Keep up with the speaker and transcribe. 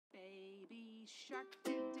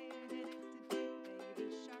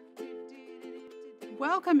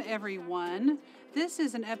Welcome, everyone. This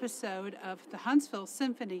is an episode of the Huntsville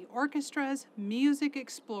Symphony Orchestra's Music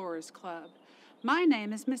Explorers Club. My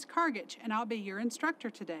name is Miss Cargich, and I'll be your instructor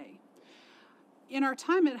today. In our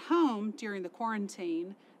time at home during the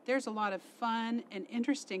quarantine, there's a lot of fun and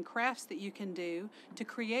interesting crafts that you can do to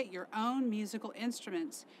create your own musical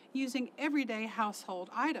instruments using everyday household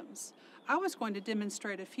items. I was going to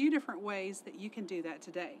demonstrate a few different ways that you can do that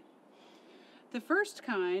today. The first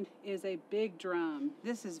kind is a big drum.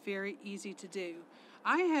 This is very easy to do.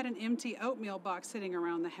 I had an empty oatmeal box sitting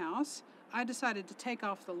around the house. I decided to take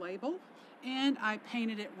off the label and I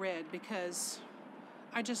painted it red because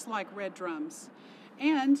I just like red drums.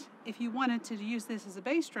 And if you wanted to use this as a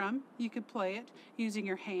bass drum, you could play it using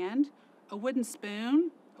your hand, a wooden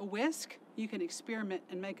spoon, a whisk. You can experiment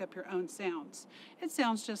and make up your own sounds. It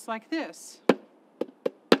sounds just like this.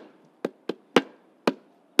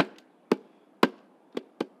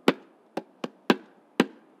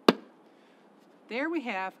 There we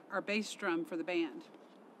have our bass drum for the band.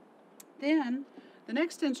 Then, the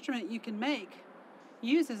next instrument you can make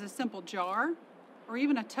uses a simple jar or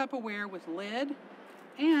even a Tupperware with lid.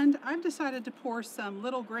 And I've decided to pour some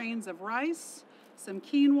little grains of rice, some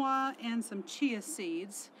quinoa, and some chia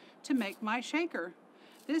seeds to make my shaker.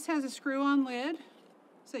 This has a screw-on lid,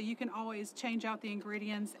 so you can always change out the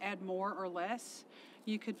ingredients, add more or less.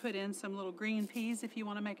 You could put in some little green peas if you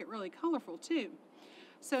want to make it really colorful too.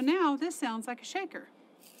 So now this sounds like a shaker.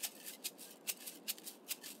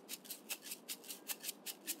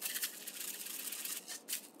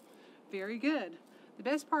 Very good. The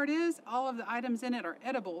best part is all of the items in it are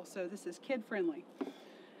edible, so this is kid-friendly.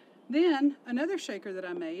 Then another shaker that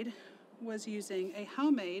I made was using a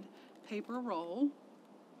homemade paper roll.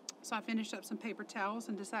 So I finished up some paper towels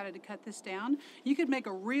and decided to cut this down. You could make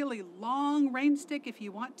a really long rain stick if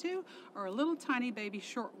you want to, or a little tiny baby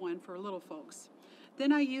short one for little folks.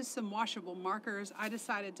 Then I used some washable markers. I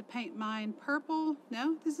decided to paint mine purple.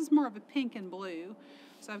 No, this is more of a pink and blue.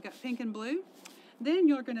 So I've got pink and blue. Then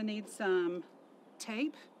you're going to need some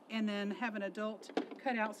tape, and then have an adult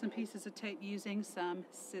cut out some pieces of tape using some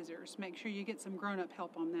scissors. Make sure you get some grown-up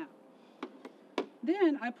help on that.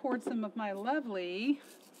 Then I poured some of my lovely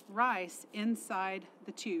rice inside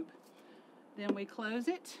the tube. Then we close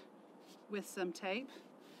it with some tape.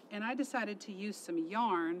 And I decided to use some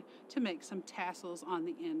yarn to make some tassels on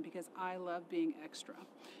the end because I love being extra.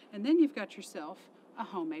 And then you've got yourself a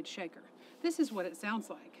homemade shaker. This is what it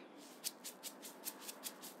sounds like.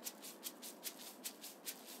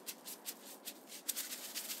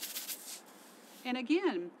 And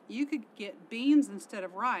again, you could get beans instead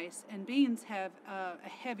of rice, and beans have a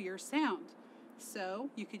heavier sound. So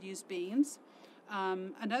you could use beans.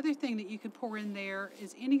 Another thing that you could pour in there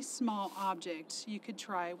is any small object. You could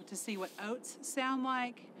try to see what oats sound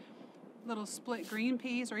like, little split green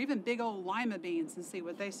peas, or even big old lima beans and see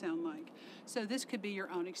what they sound like. So this could be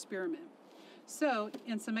your own experiment. So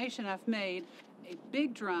in summation, I've made a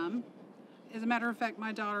big drum. As a matter of fact,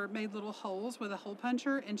 my daughter made little holes with a hole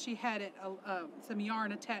puncher, and she had some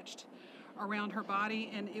yarn attached around her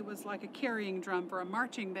body, and it was like a carrying drum for a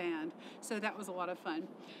marching band. So that was a lot of fun.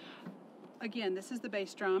 Again, this is the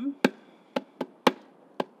bass drum.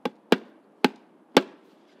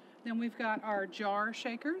 Then we've got our jar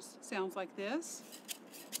shakers. Sounds like this.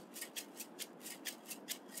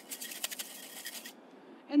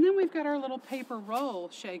 And then we've got our little paper roll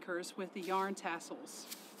shakers with the yarn tassels.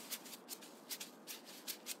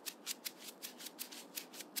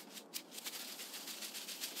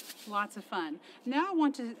 Lots of fun. Now I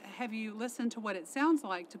want to have you listen to what it sounds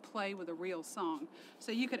like to play with a real song.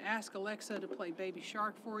 So you could ask Alexa to play Baby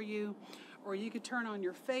Shark for you, or you could turn on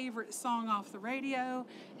your favorite song off the radio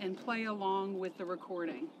and play along with the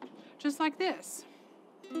recording. Just like this.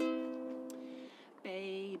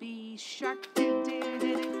 Baby Shark, Baby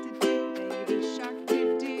Shark,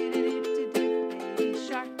 Baby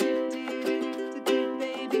Shark,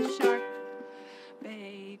 Baby Shark,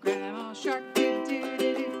 Baby Grandma Shark.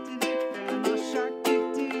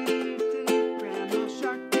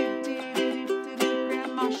 Shark,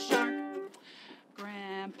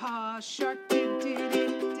 Grandpa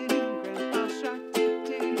Shark,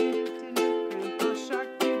 Grandpa Shark,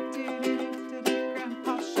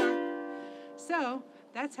 Grandpa Shark. So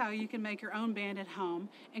that's how you can make your own band at home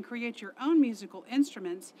and create your own musical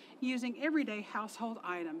instruments using everyday household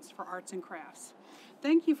items for arts and crafts.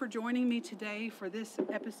 Thank you for joining me today for this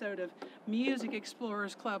episode of Music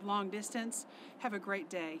Explorers Club Long Distance. Have a great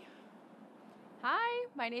day. Hi,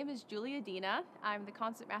 my name is Julia Dina. I'm the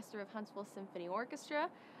Concertmaster of Huntsville Symphony Orchestra,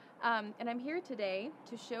 and I'm here today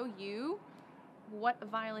to show you what a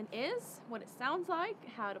violin is, what it sounds like,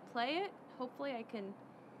 how to play it. Hopefully I can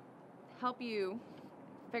help you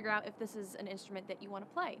figure out if this is an instrument that you want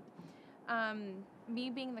to play. Me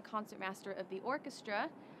being the concertmaster of the orchestra,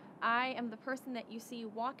 I am the person that you see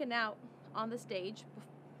walking out on the stage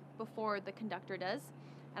before the conductor does,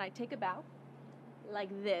 and I take a bow like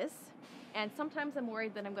this, and sometimes I'm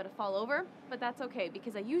worried that I'm going to fall over, but that's okay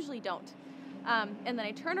because I usually don't. And then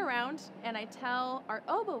I turn around and I tell our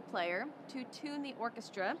oboe player to tune the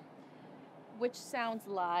orchestra, which sounds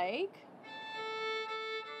like...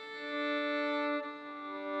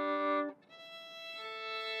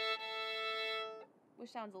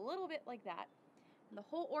 which sounds a little bit like that. And the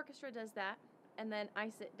whole orchestra does that, and then I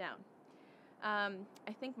sit down.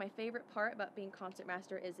 I think my favorite part about being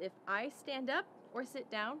concertmaster is if I stand up or sit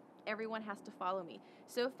down, everyone has to follow me.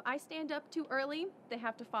 So if I stand up too early, they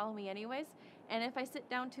have to follow me anyways, and if I sit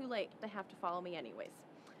down too late, they have to follow me anyways.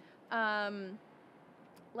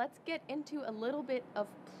 Let's get into a little bit of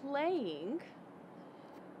playing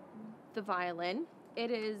the violin. It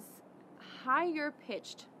is higher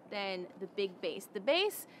pitched than the big bass. The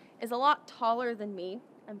bass is a lot taller than me.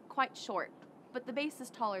 I'm quite short, but the bass is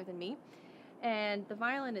taller than me. And the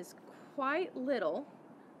violin is quite little.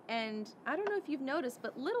 And I don't know if you've noticed,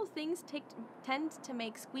 but little things tend to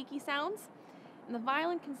make squeaky sounds. And the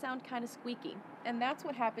violin can sound kind of squeaky. And that's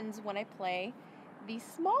what happens when I play these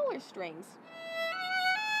smaller strings.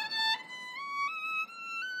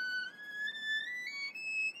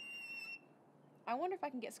 I wonder if I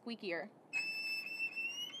can get squeakier.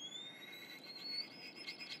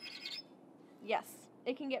 Yes,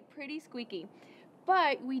 it can get pretty squeaky,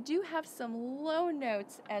 but we do have some low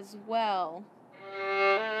notes as well.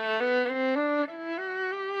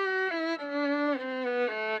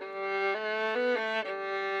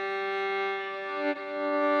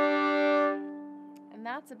 And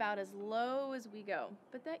that's about as low as we go,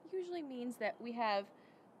 but that usually means that we have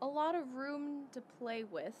a lot of room to play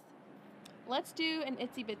with. Let's do an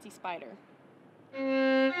itsy bitsy spider.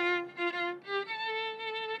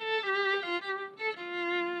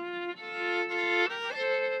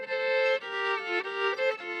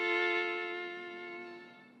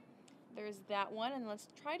 There's that one, and let's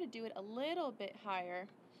try to do it a little bit higher.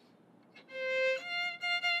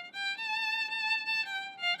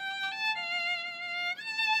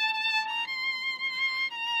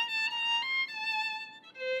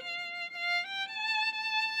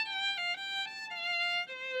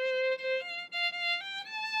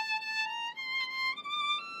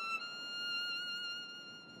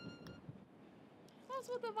 That's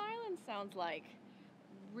what the violin sounds like.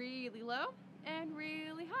 Really low and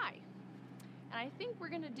really high. And I think we're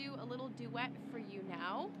going to do a little duet for you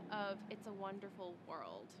now of It's a Wonderful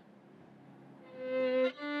World.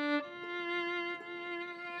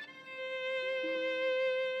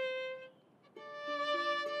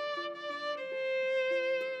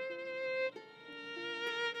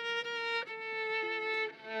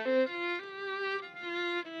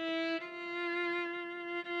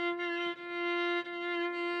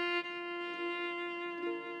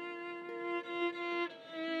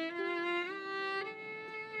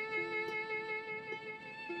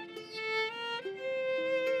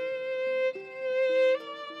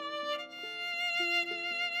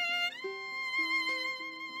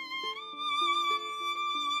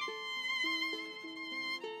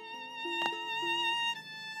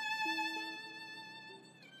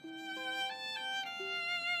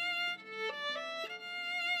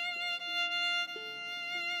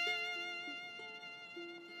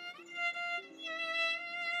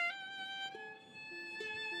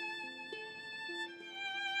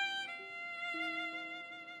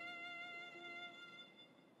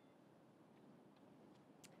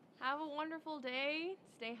 Have a wonderful day.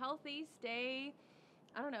 Stay healthy. Stay,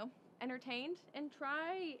 entertained. And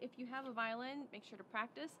try, if you have a violin, make sure to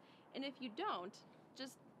practice. And if you don't,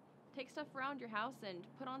 just take stuff around your house and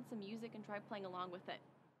put on some music and try playing along with it.